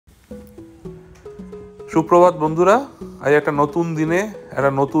সুপ্রভাত বন্ধুরা, আজ একটা নতুন দিনে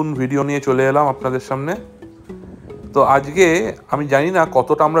একটা নতুন ভিডিও নিয়ে চলে এলাম আপনাদের সামনে। তো আজকে আমি জানি না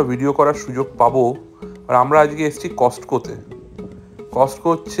কতটা আমরা ভিডিও করার সুযোগ পাবো। আর আমরা আজকে এসেছি কস্টকোতে। কস্টকো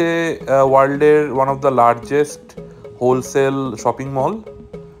হচ্ছে ওয়ার্ল্ডের one of the largest wholesale shopping mall,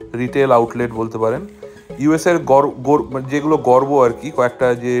 retail outlet বলতে পারেন। ইউএসের যেগুলো গর্ব আর কি, কয়েকটা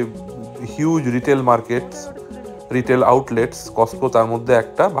যে huge retail markets, retail outlets, Costco তার মধ্যে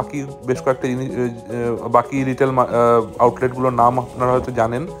একটা। বাকি বেশ কয়েকটা জিনিস, বাকি রিটেল আউটলেটগুলোর নাম আপনারা হয়তো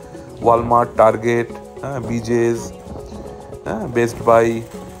জানেন: ওয়ালমার্ট, টার্গেট, হ্যাঁ, বিজেস, হ্যাঁ, বেস্ট বাই।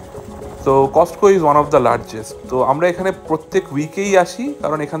 তো Costco is one of the largest. তো আমরা এখানে প্রত্যেক উইকেই আসি,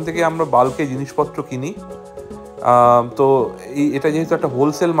 কারণ এখান থেকে আমরা বাল্কে জিনিসপত্র কিনি। তো এটা যেহেতু একটা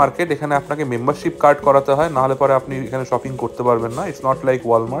হোলসেল মার্কেট, এখানে আপনাকে মেম্বারশিপ কার্ড করাতে হয়, নাহলে পরে আপনি এখানে শপিং করতে পারবেন না। ইটস নট লাইক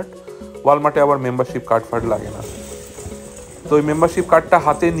ওয়ালমার্টে আবার মেম্বারশিপ কার্ড ফার্ড লাগে না। তো ওই মেম্বারশিপ কার্ডটা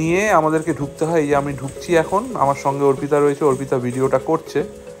হাতে নিয়ে আমাদেরকে ঢুকতে হয়। এই যে আমি ঢুকছি এখন, আমার সঙ্গে অর্পিতা রয়েছে, অর্পিতা ভিডিওটা করছে।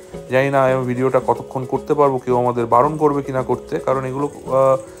 জানি না আমি ভিডিওটা কতক্ষণ করতে পারবো, কেউ আমাদের বারণ করবে কিনা করতে, কারণ এগুলো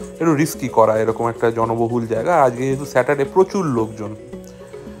একটু রিস্কি করা এরকম একটা জনবহুল জায়গা। আজকে যেহেতু স্যাটারডে, প্রচুর লোকজন।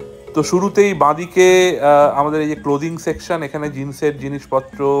 তো শুরুতেই বাঁদিকে আমাদের এই যে ক্লোদিং সেকশন, এখানে জিন্সের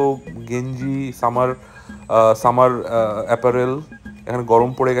জিনিসপত্র, গেঞ্জি, সামার অ্যাপারেল। এখানে গরম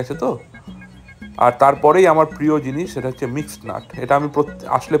পড়ে গেছে তো। আর তারপরেই আমার প্রিয় জিনিস, সেটা হচ্ছে মিক্সড নাট। এটা আমি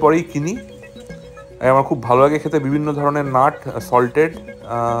আসলে পরেই কিনি। আমার খুব ভালো লাগে খেতে বিভিন্ন ধরনের নাট, সল্টেড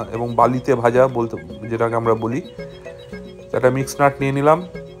এবং বালিতে ভাজা বলতে যেটাকে আমরা বলি। একটা মিক্সড নাট নিয়ে নিলাম।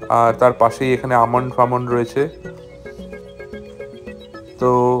 আর তার পাশেই এখানে আমন্ড রয়েছে।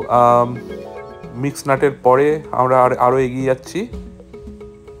 তো মিক্সড নাটের পরে আমরা আরও এগিয়ে যাচ্ছি।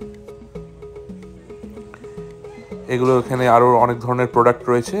 এগুলো এখানে আরও অনেক ধরনের প্রোডাক্ট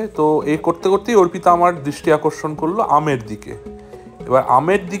রয়েছে। তো এই করতে করতেই অর্পিতা আমার দৃষ্টি আকর্ষণ করলো আমের দিকে। এবার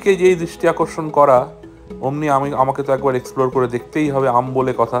আমের দিকে যেই দৃষ্টি আকর্ষণ করা, অমনি আমাকে তো একবার এক্সপ্লোর করে দেখতেই হবে, আম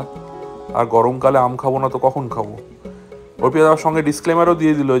বলে কথা। আর গরমকালে আম খাবো না তো কখন খাবো? অর্পিতা তার সঙ্গে ডিসক্লেমারও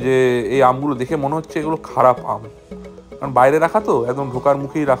দিয়ে দিল যে এই আমগুলো দেখে মনে হচ্ছে এগুলো খারাপ আম, কারণ বাইরে রাখা তো, একদম ঢোকার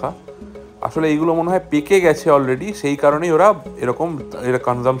মুখেই রাখা। আসলে এইগুলো মনে হয় পেকে গেছে অলরেডি, সেই কারণেই ওরা এরকম, এরা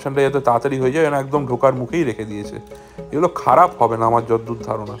কনজামশনটা যাতে তাড়াতাড়ি হয়ে যায়, এরা একদম ঢোকার মুখেই রেখে দিয়েছে। এগুলো খারাপ হবে না আমার যতদূর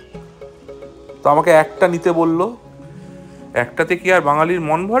ধারণা। তো আমাকে একটা নিতে বললো। একটাতে কি আর বাঙালির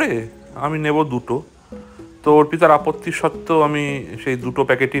মন ভরে? আমি নেব দুটো। তো অর্পিতার আপত্তি সত্ত্বেও আমি সেই দুটো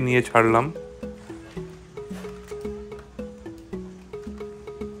প্যাকেটই নিয়ে ছাড়লাম।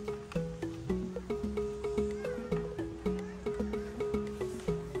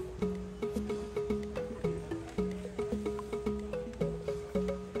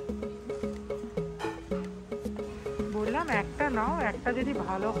 বললাম একটা নাও, একটা যদি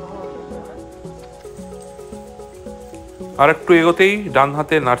ভালো হয়। আর একটু এগোতেই ডান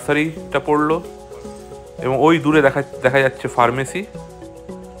হাতে নার্সারিটা পড়লো, এবং ওই দূরে দেখা যাচ্ছে ফার্মেসি।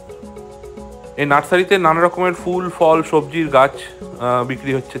 এই নার্সারিতে নানা রকমের ফুল, ফল, সবজির গাছ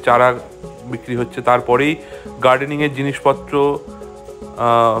বিক্রি হচ্ছে, চারা বিক্রি হচ্ছে। তারপরেই গার্ডেনিংয়ের জিনিসপত্র,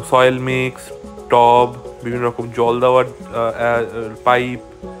 সয়েল মিক্স, টব, বিভিন্ন রকম জল দেওয়ার পাইপ,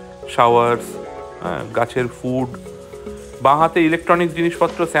 শাওয়ার্স, হ্যাঁ, গাছের ফুড। বাঁ হাতে ইলেকট্রনিক্স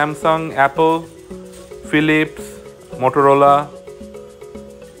জিনিসপত্র, Samsung, Apple, Philips, Motorola,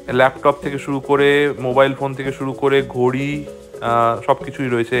 laptop থেকে শুরু করে, মোবাইল ফোন থেকে শুরু করে, ঘড়ি, সব কিছুই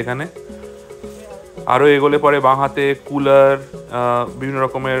রয়েছে এখানে। আরও এগোলে পরে বাঁ হাতে কুলার, বিভিন্ন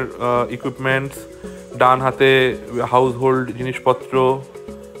রকমের ইকুইপমেন্টস, ডান হাতে হাউস হোল্ড জিনিসপত্র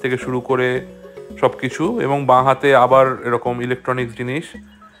থেকে শুরু করে সব কিছু, এবং বাঁ হাতে আবার এরকম ইলেকট্রনিক্স জিনিস।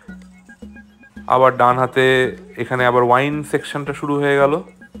 আবার ডান হাতে এখানে আবার ওয়াইন সেকশনটা শুরু হয়ে গেল।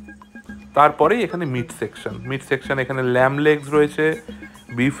 তারপরেই এখানে মিট সেকশন। এখানে ল্যাম লেগস রয়েছে,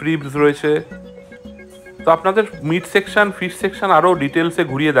 বিফ রিবস রয়েছে। তো আপনাদের মিট সেকশন, ফিশ সেকশন আরও ডিটেলসে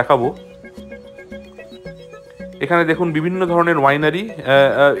ঘুরিয়ে দেখাবো। এখানে দেখুন বিভিন্ন ধরনের ওয়াইনারি,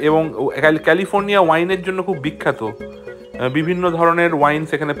 এবং ক্যালিফোর্নিয়া ওয়াইনের জন্য খুব বিখ্যাত। বিভিন্ন ধরনের ওয়াইনস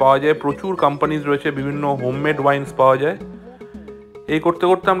এখানে পাওয়া যায়, প্রচুর কোম্পানিজ রয়েছে, বিভিন্ন হোমমেড ওয়াইনস পাওয়া যায়। এই করতে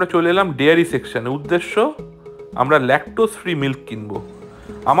করতে আমরা চলে এলাম ডেয়ারি সেকশনে। উদ্দেশ্য, আমরা ল্যাকটোজ ফ্রি মিল্ক কিনবো।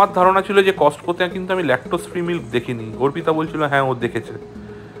 আমার ধারণা ছিল যে কস্টকোতে কিন্তু আমি ল্যাকটোজ ফ্রি মিল্ক দেখিনি। অর্পিতা বলছিল হ্যাঁ ও দেখেছে।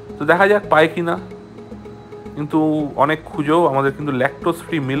 তো দেখা যাক পায় কিনা। কিন্তু অনেক খুঁজেও আমাদের কিন্তু ল্যাকটোজ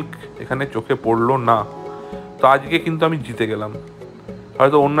ফ্রি মিল্ক এখানে চোখে পড়লো না। তো আজকে কিন্তু আমি জিতে গেলাম।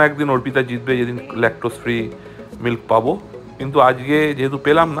 হয়তো অন্য একদিন অর্পিতা জিতবে, যেদিন ল্যাকটোজ ফ্রি মিল্ক পাবো। কিন্তু আজকে যেহেতু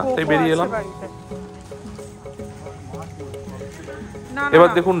পেলাম না, তাই বেরিয়ে এলাম। এবার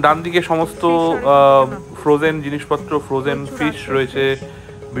দেখুন ডান দিকে সমস্ত ফ্রোজেন জিনিসপত্র, ফ্রোজেন ফিশ রয়েছে,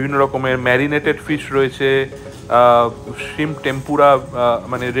 বিভিন্ন রকমের ম্যারিনেটেড ফিশ রয়েছে, শ্রিম্প টেম্পুরা,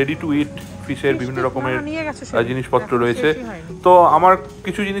 মানে রেডি টু ইট ফিশের বিভিন্ন রকমের জিনিসপত্র রয়েছে। তো আমার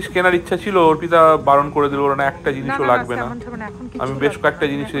কিছু জিনিস কেনার ইচ্ছা ছিল, অর্পিতা বারণ করে দিল, ওরা না একটা জিনিসও লাগবে না। আমি বেশ কয়েকটা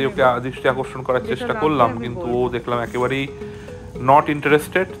জিনিসে ওকে দৃষ্টি আকর্ষণ করার চেষ্টা করলাম, কিন্তু ও দেখলাম একেবারেই নট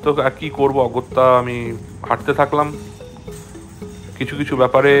ইন্টারেস্টেড। তো আর কি করবো, অগত্যা আমি হাঁটতে থাকলাম। কিছু কিছু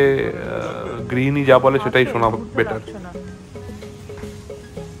ব্যাপারে গ্রিনই যা বলে সেটাই শোনা বেটার।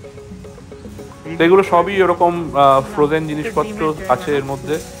 তো এগুলো সবই এরকম ফ্রোজেন জিনিসপত্র আছে এর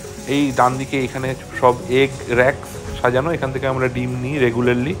মধ্যে। এই ডান দিকে এখানে সব এগ র্যাক্স সাজানো, এখান থেকে আমরা ডিম নিই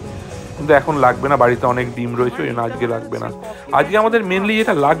রেগুলারলি, কিন্তু এখন লাগবে না, বাড়িতে অনেক ডিম রয়েছে, ওই জন্য আজকে লাগবে না। আজকে আমাদের মেনলি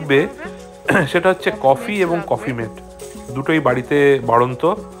যেটা লাগবে সেটা হচ্ছে কফি এবং কফি মেট, দুটোই বাড়িতে বাড়ন্ত।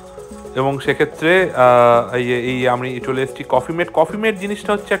 এবং সেক্ষেত্রে এই আমি চলে এসেছি কফি মেট। কফি মেট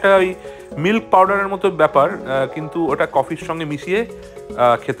জিনিসটা হচ্ছে একটা ওই মিল্ক পাউডারের মতো ব্যাপার, কিন্তু ওটা কফির সঙ্গে মিশিয়ে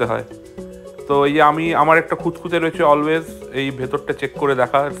খেতে হয়। তো এই যে আমার একটা খুঁতখুঁতে রয়েছে অলওয়েজ এই ভেতরটা চেক করে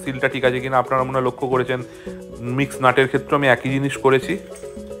দেখা সিলটা ঠিক আছে কিনা। আপনারা মনে হয় লক্ষ্য করেছেন মিক্স নাটের ক্ষেত্রে আমি একই জিনিস করেছি।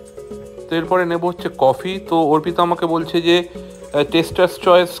 তো এরপরে নেব হচ্ছে কফি। তো অর্পিতা আমাকে বলছে যে টেস্টার্স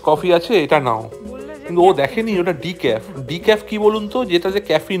চয়েস কফি আছে, এটা নাও, কিন্তু ও দেখেনি ওটা ডিক্যাফ। ডিক্যাফ কি বলুন তো, যেটাতে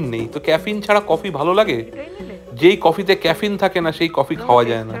ক্যাফিন নেই। তো ক্যাফিন ছাড়া কফি ভালো লাগে? যেই কফিতে ক্যাফিন থাকে না সেই কফি খাওয়া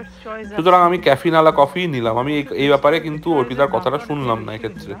যায় না। সুতরাং আমি ক্যাফিনওয়ালা কফি নিলাম। আমি এই ব্যাপারে কিন্তু অর্পিতার কথাটা শুনলাম না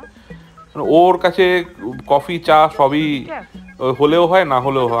এক্ষেত্রে। ওর কাছে কফি চা সবই হলেও হয় না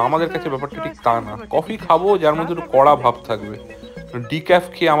হলেও হয়, আমাদের কাছে ব্যাপারটা ঠিক তা না। কফি খাবো যার মধ্যে একটু কড়া ভাব থাকবে, ডিক্যাফ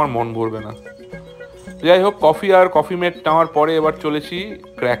খেয়ে আমার মন ভরবে না। যাই হোক, কফি আর কফি মেট নেওয়ার পরে এবার চলেছি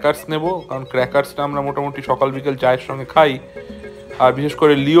ক্র্যাকার্স নেব, কারণ ক্র্যাকার্সটা আমরা মোটামুটি সকাল বিকেল চায়ের সঙ্গে খাই। আর বিশেষ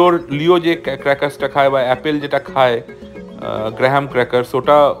করে লিও যে ক্র্যাকার্সটা খায় বা অ্যাপেল যেটা খায়, গ্রাহাম ক্র্যাকার্স,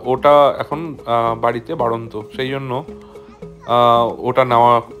 ওটা এখন বাড়িতে বাড়ন্ত, সেই জন্য ওটা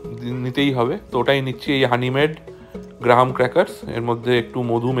নিতেই হবে। তো ওটাই নিচ্ছি, এই হানিমেড গ্রাহাম ক্র্যাকার্স। এর মধ্যে একটু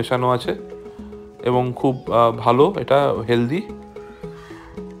মধু মেশানো আছে এবং খুব ভালো, এটা হেলদি।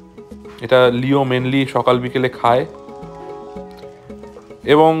 এটা লিও মেনলি সকাল বিকেলে খায়,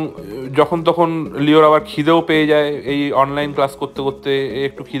 এবং যখন তখন লিওর আবার খিদেও পেয়ে যায়। এই অনলাইন ক্লাস করতে করতে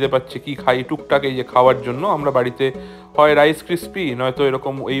একটু খিদে পাচ্ছে, কি খাই টুকটাক, এই যে খাওয়ার জন্য আমরা বাড়িতে হয় রাইস ক্রিস্পি, নয়তো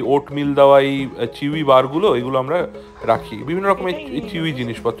এরকম এই ওট মিল দেওয়া এই চিউই বারগুলো, এগুলো আমরা রাখি। বিভিন্ন রকমের চিউই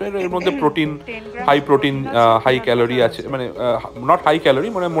জিনিসপত্র, এর মধ্যে protein, high protein, high calorie আছে, মানে নট হাই ক্যালোরি,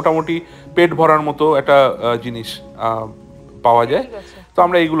 মানে মোটামুটি পেট ভরার মতো একটা জিনিস পাওয়া যায়। তো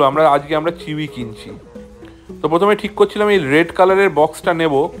আজকে আমরা চিউই কিনছি। তো প্রথমে ঠিক করছিলাম এই রেড কালারের বক্সটা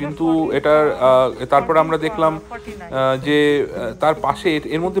নেব, কিন্তু এটার তারপর আমরা দেখলাম যে তার পাশে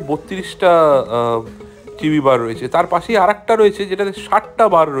এর মধ্যে 32টা চিউই বার রয়েছে, তার পাশেই আর একটা রয়েছে যেটাতে 60টা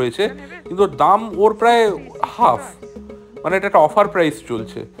বার রয়েছে, কিন্তু দাম ওর প্রায় হাফ, মানে এটা একটা অফার প্রাইস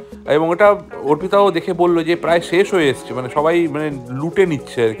চলছে। এবং এটা অর্পিতাও দেখে বললো যে প্রায় শেষ হয়ে এসছে, মানে সবাই মানে লুটে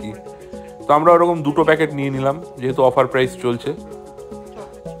নিচ্ছে আর কি। তো আমরা ওরকম 2টো প্যাকেট নিয়ে নিলাম, যেহেতু অফার প্রাইস চলছে।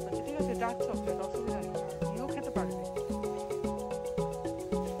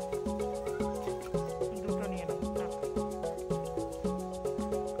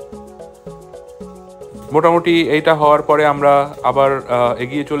 মোটামুটি এইটা হওয়ার পরে আমরা আবার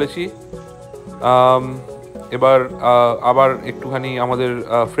এগিয়ে চলেছি। এবার আবার একটুখানি আমাদের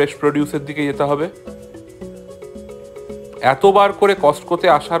ফ্রেশ প্রডিউসের দিকে যেতে হবে। এতবার করে কস্টকোতে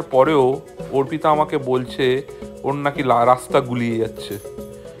আসার পরেও অর্পিতা আমাকে বলছে ওর নাকি রাস্তা গুলিয়ে যাচ্ছে।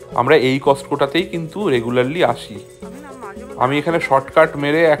 আমরা এই কস্টকোটাতেই কিন্তু রেগুলারলি আসি। আমি এখানে শর্টকাট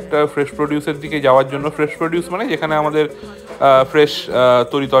মেরে একটা ফ্রেশ প্রডিউসের দিকে যাওয়ার জন্য, ফ্রেশ প্রডিউস মানে যেখানে আমাদের ফ্রেশ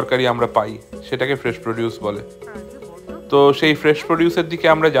তরি তরকারি আমরা পাই, সেটাকে ফ্রেশ প্রডিউস বলে। তো সেই প্রডিউসের দিকে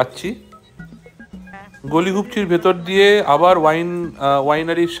আমরা যাচ্ছি। গলিগুপচির ভেতর দিয়ে আবার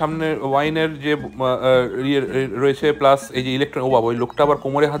ওয়াইনারির সামনে ওয়াইনের যে রয়েছে, প্লাস এই যে ইলেকট্রনিক। ও বাবা, ওই লোকটা আবার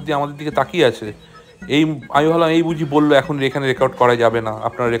কোমরে হাত দিয়ে আমাদের দিকে তাকিয়ে আছে। আমি ভাবলাম এই বুঝি বললো এখন এখানে রেকর্ড করা যাবে না,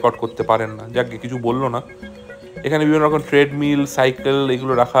 আপনারা রেকর্ড করতে পারেন না। যাক, কিছু বললো না। এখানে বিভিন্ন রকম ট্রেডমিল, সাইকেল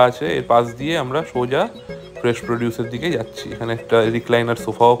এগুলো রাখা আছে। এর পাশ দিয়ে আমরা সোজা ফ্রেশ প্রডিউসের দিকে যাচ্ছি। এখানে একটা রিক্লাইনার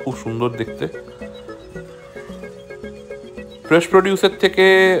সোফাও খুব সুন্দর দেখতে। ফ্রেশ প্রডিউসের থেকে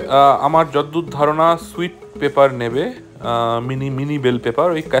আমার যদ্দূর ধারণা সুইট পেপার নেবে, মিনি বেল পেপার,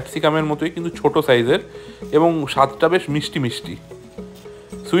 ওই ক্যাপসিকামের মতোই কিন্তু ছোট সাইজের, এবং স্বাদটা বেশ মিষ্টি মিষ্টি।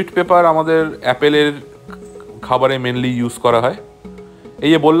 সুইট পেপার আমাদের অ্যাপেলের খাবারে মেনলি ইউজ করা হয়।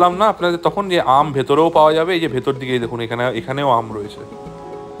 এই যে বললাম না আপনাদের তখন যে আম ভেতরেও পাওয়া যাবে, এই যে ভেতর দিকেই দেখুন এখানেও আম রয়েছে।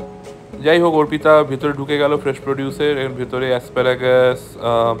 যাই হোক, অর্পিতা ভেতরে ঢুকে গেল ফ্রেশ প্রডিউসের। এর ভেতরে অ্যাসপ্যারাগাস,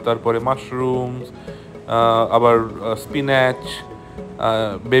 তারপরে মাশরুমস, আবার spinach,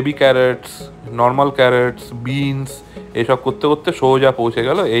 baby carats, normal carats, beans, এইসব করতে করতে সোজা পৌঁছে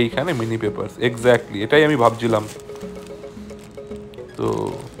গেল এইখানে মিনি পেপারস। এক্স্যাক্টলি এটাই আমি ভাবছিলাম। তো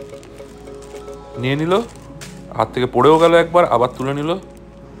নিয়ে নিল, হাত থেকে পড়েও গেল একবার, আবার তুলে নিল।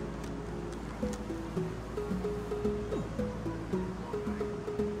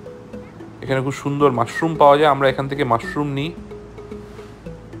 এখানে খুব সুন্দর মাশরুম পাওয়া যায়, আমরা এখান থেকে মাশরুম নিই।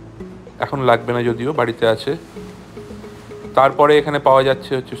 এখন লাগবে না যদিও, বাড়িতে আছে। তারপরে এখানে পাওয়া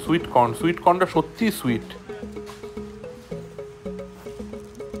যাচ্ছে হচ্ছে সুইট কর্ন। সুইট কর্নটা সত্যিই সুইট।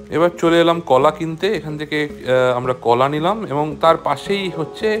 এবার চলে এলাম কলা কিনতে। এখান থেকে আমরা কলা নিলাম এবং তার পাশেই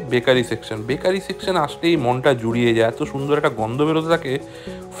হচ্ছে বেকারি সেকশন। বেকারি সেকশন আসলেই মনটা জুড়িয়ে যায়, এত সুন্দর একটা গন্ধ বেরোতে থাকে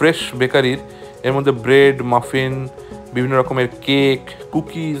ফ্রেশ বেকারির। এর মধ্যে ব্রেড, মাফিন, বিভিন্ন রকমের কেক,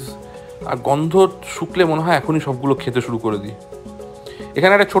 কুকিজ, আর গন্ধ শুকলে মনে হয় এখনই সবগুলো খেতে শুরু করে দিই।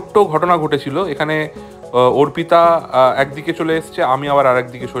 এখানে একটা ছোট্ট ঘটনা ঘটেছিল। এখানে অর্পিতা একদিকে চলে এসছে, আমি আবার আর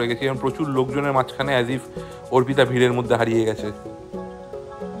একদিকে সরে গেছি এবং প্রচুর লোকজনের মাঝখানে অ্যাজ ইফ অর্পিতা ভিড়ের মধ্যে হারিয়ে গেছে।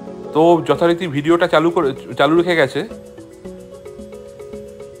 তো যথারীতি ভিডিওটা চালু রেখে গেছে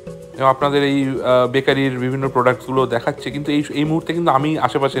এবং আপনাদের এই বেকারির বিভিন্ন প্রোডাক্টসগুলো দেখাচ্ছে, কিন্তু এই মুহূর্তে কিন্তু আমি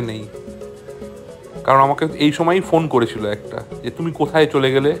আশেপাশে নেই। কারণ আমাকে এই সময়ই ফোন করেছিল একটা, যে তুমি কোথায় চলে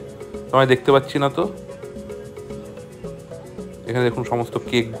গেলে, তোমায় দেখতে পাচ্ছি না। তো এখানে দেখুন সমস্ত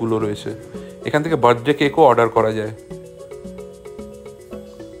কেকগুলো রয়েছে। এখান থেকে বার্থডে কেকও অর্ডার করা যায়।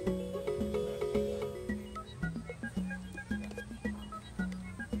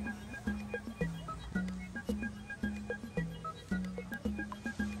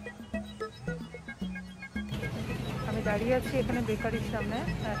 আমি দাঁড়িয়ে আছি এখানে বেকারির সামনে।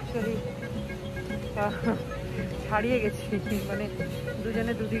 অ্যাকচুয়ালি ছাড়িয়ে গেছি, মানে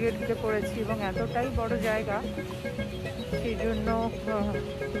দুজনে দুদিকে ঢুকে পড়েছি এবং এতটাই বড় জায়গা, সেই জন্য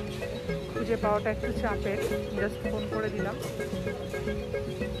খুঁজে পাওয়াটা একটু চাপের। জাস্ট ফোন করে দিলাম।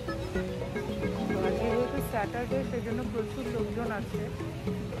 আজকে যেহেতু স্যাটারডে, সেই জন্য প্রচুর লোকজন আছে,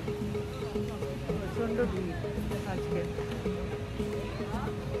 প্রচণ্ড ভিড় আজকে।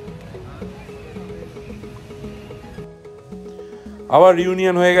 আবার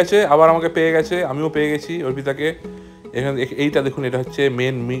রিউনিয়ন হয়ে গেছে, আবার আমাকে পেয়ে গেছে, আমিও পেয়ে গেছি অর্পিতাকে। এখানে এইটা দেখুন, এটা হচ্ছে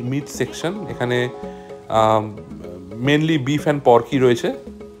মেন মিট সেকশন। এখানে মেনলি বিফ অ্যান্ড পর্কই রয়েছে।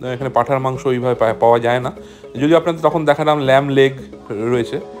 এখানে পাঁঠার মাংস ওইভাবে পাওয়া যায় না, যদিও আপনাদের তখন দেখালাম ল্যাম লেগ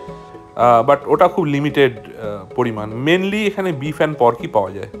রয়েছে, বাট ওটা খুব লিমিটেড পরিমাণ। মেনলি এখানে বিফ অ্যান্ড পর্কই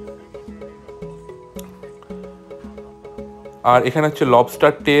পাওয়া যায়। আর এখানে হচ্ছে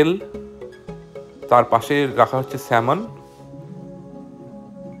লবস্টার টেল, তার পাশে রাখা হচ্ছে স্যামন।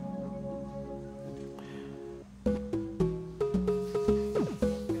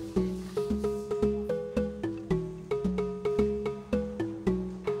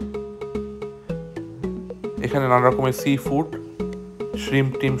 এখানে নানা রকমের সি ফুড, শ্রিম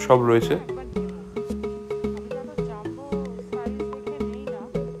টিম সব রয়েছে।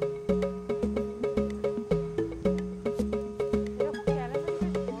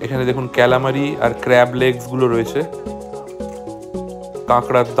 এখানে দেখুন ক্যালামারি আর ক্র্যাব লেগস গুলো রয়েছে,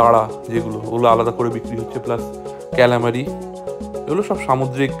 কাঁকড়ার দাঁড়া যেগুলো, ওগুলো আলাদা করে বিক্রি হচ্ছে, প্লাস ক্যালামারি, এগুলো সব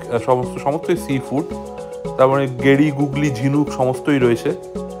সামুদ্রিক সমস্তই সি ফুড। তারপরে গেড়ি, গুগলি, ঝিনুক সমস্তই রয়েছে।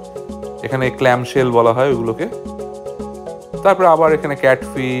 এখানে ক্ল্যাম শেল বলা হয় ওগুলোকে। তারপরে আবার এখানে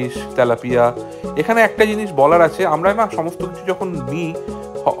ক্যাটফিশ, তেলাপিয়া। এখানে একটা জিনিস বলার আছে, আমরা না সমস্ত কিছু যখন নিই,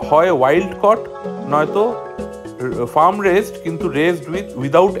 হয় ওয়াইল্ড কট নয়তো ফার্ম রেজড, কিন্তু রেজড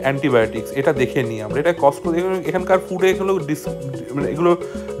উইদাউট অ্যান্টিবায়োটিক্স, এটা দেখে নিই আমরা। এটা কষ্ট, এখানকার ফুডে এগুলো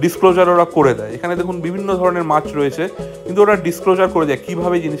ডিসক্লোজার ওরা করে দেয়। এখানে দেখুন বিভিন্ন ধরনের মাছ রয়েছে, কিন্তু ওরা ডিসক্লোজার করে দেয়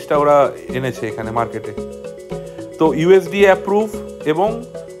কীভাবে জিনিসটা ওরা এনেছে এখানে মার্কেটে। তো ইউএসডিএ অ্যাপ্রুভ এবং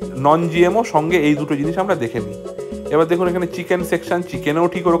নন জিএমও, সঙ্গে এই দুটো জিনিস আমরা দেখে নিই। এবার দেখুন এখানে চিকেন সেকশন, চিকেনেও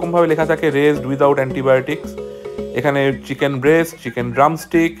ঠিক ওরকমভাবে লেখা থাকে রেজড উইদাউট অ্যান্টিবায়োটিক্স। এখানে চিকেন ব্রেস্ট, চিকেন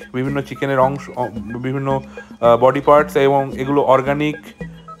ড্রামস্টিক, বিভিন্ন চিকেনের অংশ, বিভিন্ন বডি পার্টস, এবং এগুলো অর্গানিক,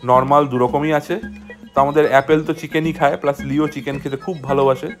 নর্মাল দুরকমই আছে। তো আমাদের অ্যাপেল তো চিকেনই খায়, প্লাস লিও চিকেন খেতে খুব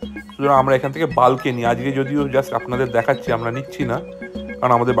ভালোবাসে, সুতরাং আমরা এখান থেকে বাল্কে নিই। আজকে যদিও জাস্ট আপনাদের দেখাচ্ছি, আমরা নিচ্ছি না,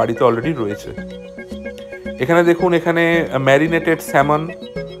 কারণ আমাদের বাড়িতে অলরেডি রয়েছে। এখানে দেখুন, এখানে ম্যারিনেটেড স্যামন,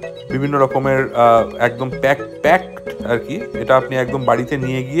 বিভিন্ন রকমের একদম প্যাকড আর কি। এটা আপনি একদম বাড়িতে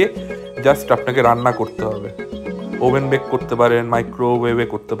নিয়ে গিয়ে জাস্ট আপনাকে রান্না করতে হবে। ওভেন বেক করতে পারেন, মাইক্রোওয়েভে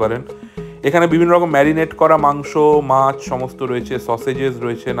করতে পারেন। এখানে বিভিন্ন রকম ম্যারিনেট করা মাংস, মাছ সমস্ত রয়েছে, সসেজেস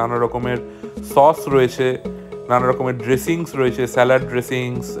রয়েছে, নানা রকমের সস রয়েছে, নানা রকমের ড্রেসিংস রয়েছে, স্যালাড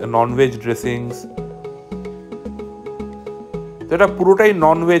ড্রেসিংস, ননভেজ ড্রেসিংস। তো এটা পুরোটাই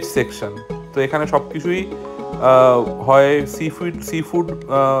ননভেজ সেকশন। তো এখানে সব কিছুই হয় সি ফুড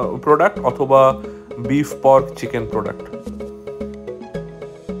প্রোডাক্ট অথবা বিফ, পর্ক, চিকেন প্রোডাক্ট।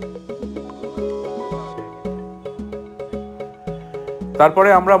 তারপরে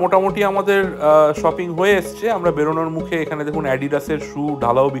আমরা মোটামুটি আমাদের শপিং হয়ে এসছে। আমরা বেরোনোর মুখে এখানে দেখুন অ্যাডিডাসের শু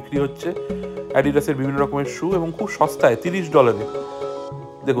ঢালাও বিক্রি হচ্ছে, অ্যাডিডাসের বিভিন্ন রকমের শু এবং খুব সস্তায় $30।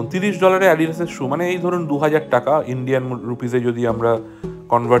 দেখুন $30 অ্যাডিডাসের শু, মানে এই ধরুন 2000 টাকা ইন্ডিয়ান রুপিসে যদি আমরা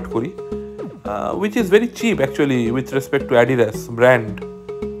কনভার্ট করি, which is very cheap actually with respect to Adidas brand.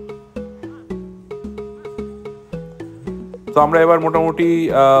 তো আমরা এবার মোটামুটি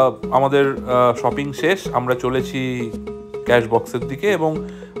আমাদের শপিং শেষ, আমরা চলেছি ক্যাশ বক্সের দিকে এবং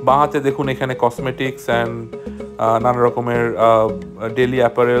বাঁ হাতে দেখুন এখানে কসমেটিক্স অ্যান্ড নানা রকমের ডেলি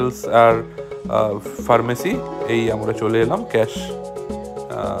অ্যাপারেলস আর ফার্মেসি, এই আমরা চলে এলাম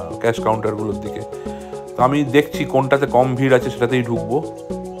ক্যাশ কাউন্টারগুলোর দিকে। তো আমি দেখছি কোনটাতে কম ভিড় আছে সেটাতেই ঢুকবো।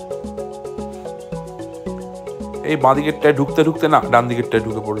 এই বাঁ দিকেরটায় ঢুকতে না ডান দিকেরটায়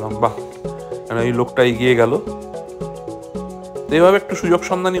ঢুকে পড়লাম, বাহ, এই লোকটা এগিয়ে গেল। তো এইভাবে একটু সুযোগ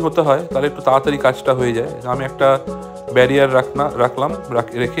সন্ধানী হতে হয়, তাহলে একটু তাড়াতাড়ি কাজটা হয়ে যায়। আমি একটা ব্যারিয়ার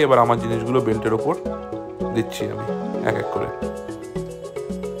রেখে এবার আমার জিনিসগুলো বেল্টের ওপর দিচ্ছি আমি এক এক করে।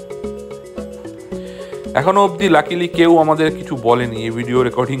 এখনো অবধি লাকিলি কেউ আমাদের কিছু বলেনি এই ভিডিও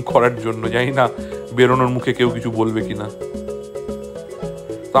রেকর্ডিং করার জন্য, জানি না বেরোনোর মুখে কেউ কিছু বলবে কিনা।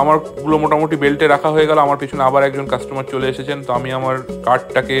 তো আমারগুলো মোটামুটি বেল্টে রাখা হয়ে গেল। আমার পিছনে আবার একজন কাস্টমার চলে এসেছেন। তো আমি আমার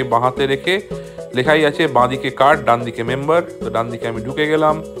কার্ডটাকে বাঁ হাতে রেখে, লেখাই আছে বাঁ দিকে কার্ড ডান দিকে মেম্বার, তো ডান দিকে আমি ঢুকে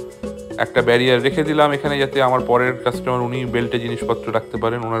গেলাম, একটা ব্যারিয়ার রেখে দিলাম এখানে যাতে আমার পরের কাস্টমার উনি বেল্টে জিনিসপত্র রাখতে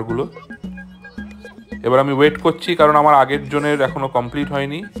পারেন ওনারগুলো। এবার আমি ওয়েট করছি কারণ আমার আগের জনের এখনো কমপ্লিট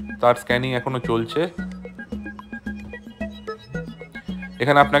হয়নি, তার স্ক্যানিং এখনো চলছে।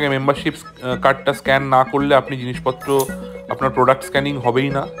 এখানে আপনাকে মেম্বারশিপ কার্ডটা স্ক্যান না করলে আপনি জিনিসপত্র, আপনার প্রোডাক্ট স্ক্যানিং হবেই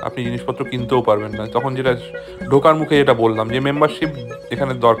না, আপনি জিনিসপত্র কিনতেও পারবেন না। তখন যেটা ঢোকার মুখে যেটা বললাম যে মেম্বারশিপ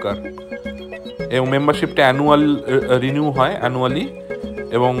এখানে দরকার, এবং মেম্বারশিপটা রিনিউ হয় অ্যানুয়ালি,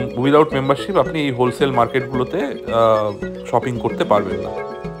 এবং উইদাউট মেম্বারশিপ আপনি এই হোলসেল মার্কেটগুলোতে শপিং করতে পারবেন না।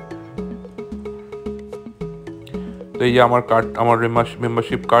 তো এই যে আমার কার্ড, আমার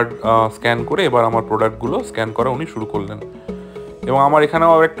মেম্বারশিপ কার্ড স্ক্যান করে এবার আমার প্রোডাক্টগুলো স্ক্যান করা উনি শুরু করলেন। এবং আমার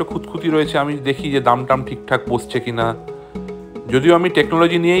এখানেও আর একটা খুঁতখুঁতি রয়েছে, আমি দেখি যে দাম ঠিকঠাক বসছে কিনা। যদিও আমি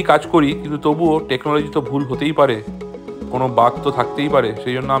টেকনোলজি নিয়েই কাজ করি, কিন্তু তবুও টেকনোলজি তো ভুল হতেই পারে, কোনো বাগ তো থাকতেই পারে,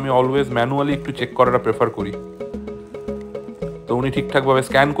 সেই জন্য আমি অলওয়েজ ম্যানুয়ালি একটু চেক করাটা প্রেফার করি। তো উনি ঠিকঠাকভাবে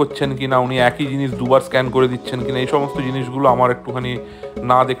স্ক্যান করছেন কিনা, উনি একই জিনিস দুবার স্ক্যান করে দিচ্ছেন কিনা, এই সমস্ত জিনিসগুলো আমার একটুখানি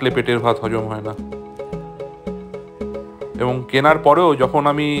না দেখলে পেটের ভাত হজম হয় না। এবং কেনার পরেও যখন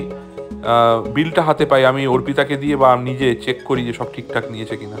আমি বিলটা হাতে পাই, আমি অর্পিতাকে দিয়ে বা নিজে চেক করি যে সব ঠিকঠাক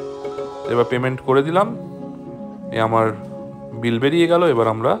নিয়েছে কিনা। এবার পেমেন্ট করে দিলাম, আমার বিল বেরিয়ে গেল। এবার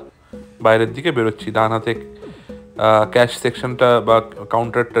আমরা বাইরের দিকে বেরোচ্ছি, ডান হাতে ক্যাশ সেকশনটা বা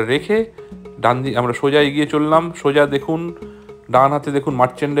কাউন্টারটা রেখে ডান দিকে আমরা সোজা এগিয়ে চললাম। সোজা দেখুন ডান হাতে দেখুন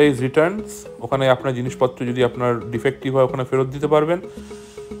মার্চেন্ডাইজ রিটার্নস, ওখানে আপনার জিনিসপত্র যদি আপনার ডিফেক্টিভ হয় ওখানে ফেরত দিতে পারবেন।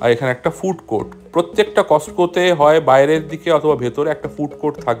 আর এখানে একটা ফুড কোর্ট, প্রত্যেকটা কস্টকোতে হয় বাইরের দিকে অথবা ভেতরে একটা ফুড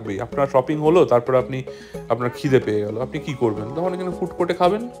কোর্ট থাকবেই। আপনার শপিং হলো, তারপর আপনার খিদে পেয়ে গেল, আপনি কি করবেন? তখন এখানে ফুড কোর্টে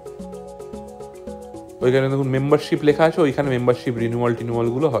খাবেন। ওইখানে দেখুন মেম্বারশিপ লেখা আছে, ওইখানে মেম্বারশিপ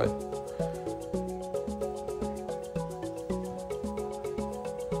রিনিউয়ালগুলো হয়।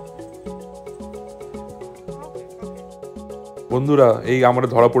 বন্ধুরা, এই আমরা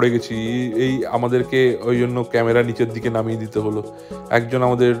ধরা পড়ে গেছি, এই আমাদেরকে ওই জন্য ক্যামেরা নিচের দিকে নামিয়ে দিতে হলো। একজন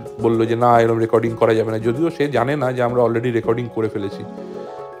আমাদের বললো যে না, এরকম রেকর্ডিং করা যাবে না, যদিও সে জানে না যে আমরা অলরেডি রেকর্ডিং করে ফেলেছি।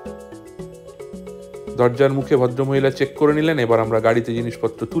 দরজার মুখে ভদ্রমহিলা চেক করে নিলেন, এবার আমরা গাড়িতে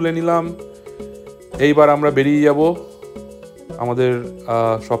জিনিসপত্র তুলে নিলাম। এইবার আমরা বেরিয়ে যাব, আমাদের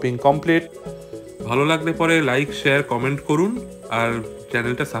শপিং কমপ্লিট। ভালো লাগলে পরে লাইক শেয়ার কমেন্ট করুন, আর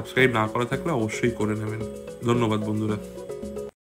চ্যানেলটা সাবস্ক্রাইব না করা থাকলে অবশ্যই করে নেবেন। ধন্যবাদ বন্ধুরা।